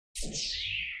We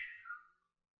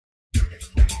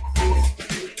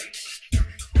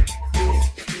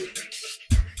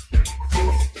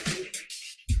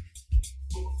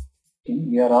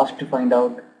are asked to find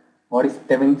out what is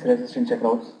Thevenin's resistance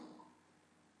across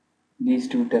these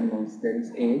two terminals, that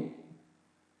is A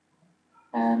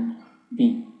and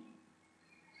B.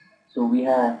 So we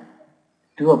have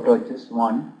two approaches.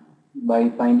 One, by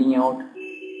finding out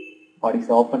what is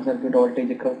the open circuit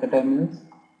voltage across the terminals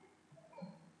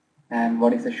and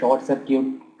what is the short circuit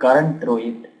current through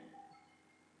it,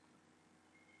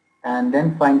 and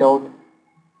then find out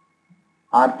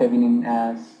R Thevenin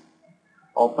as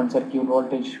open circuit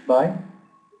voltage by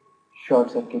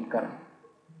short circuit current.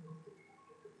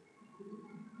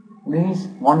 This is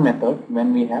one method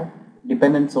when we have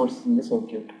dependent sources in the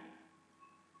circuit.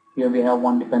 Here we have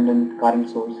one dependent current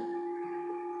source,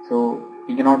 so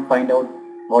we cannot find out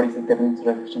what is the Thevenin's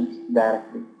resistance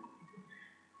directly.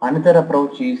 Another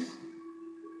approach is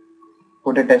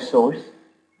put a test source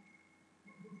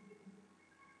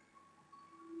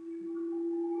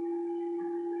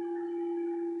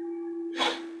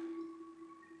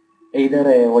either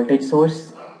a voltage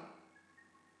source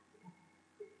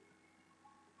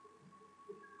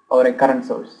or a current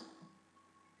source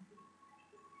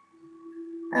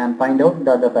and find out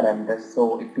the other parameters.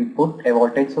 So if we put a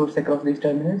voltage source across these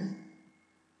terminals,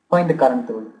 find the current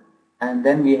through it, and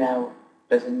then we have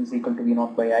resistance equal to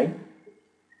V0 by I,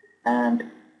 and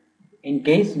in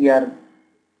case we are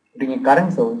putting a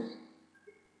current source,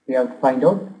 we have to find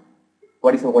out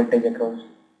what is the voltage across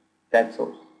that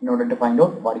source in order to find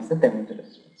out what is the Thevenin's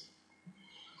resistance.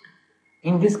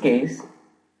 In this case,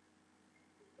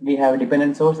 we have a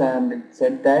dependent source, and it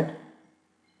said that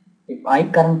if I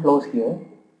current flows here,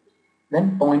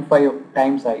 then 0.5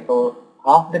 times I, or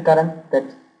half the current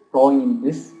that's flowing in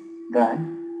this branch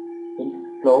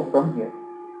will flow from here.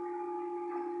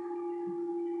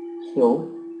 So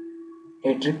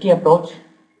a tricky approach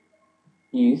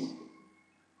is,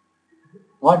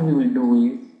 what we will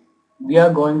do is, we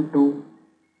are going to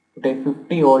put a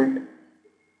 50 volt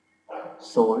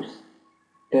source,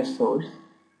 test source,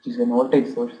 which is a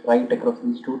voltage source, right across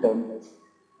these two terminals.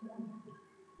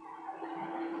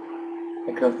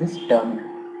 Across this terminal.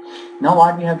 Now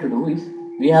what we have to do is,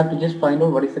 we have to just find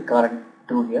out what is the current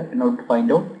through here in order to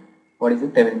find out what is the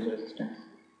Thevenin's resistance.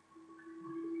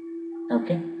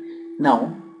 Okay.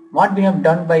 Now what we have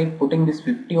done by putting this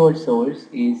 50 volt source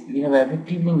is, we have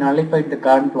effectively nullified the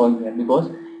current flowing here,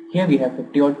 because here we have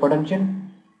 50 volt potential,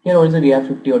 here also we have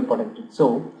 50 volt potential.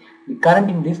 So the current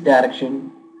in this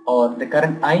direction, or the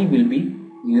current I, will be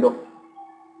 0.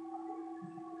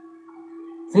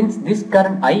 Since this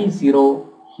current I is 0,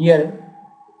 here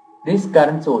this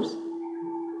current source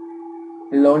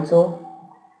will also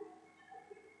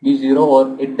be 0,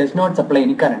 or it does not supply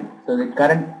any current. So the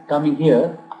current coming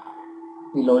here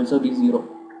will also be 0.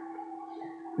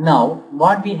 Now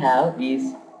what we have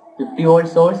is 50 volt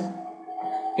source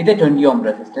with a 20 ohm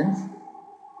resistance,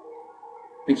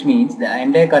 which means the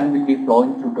entire current will be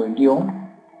flowing through 20 ohm.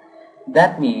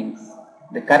 That means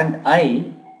the current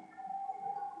I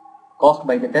caused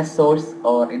by the test source,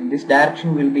 or in this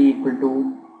direction, will be equal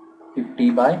to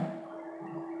 50 by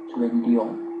 20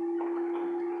 ohm.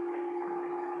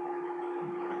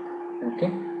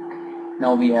 Okay.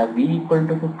 Now we have V equal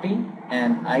to 50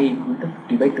 and I equal to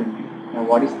 50 by 20. Now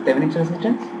what is Thevenin's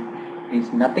resistance? It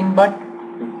is nothing but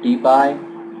 50 by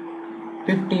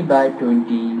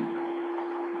 20.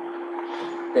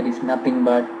 That is nothing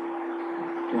but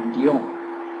 20 ohm.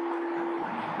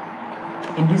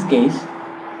 In this case,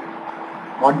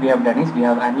 what we have done is, we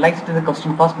have analyzed the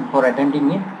question first before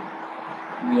attempting it.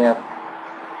 We have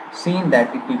seen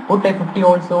that if we put a 50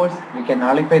 volt source, we can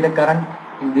nullify the current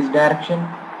in this direction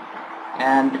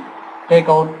and take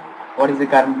out what is the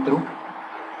current through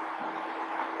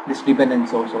this dependent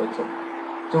source also.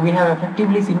 So we have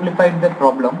effectively simplified the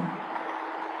problem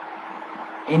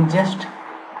in just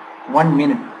 1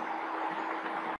 minute.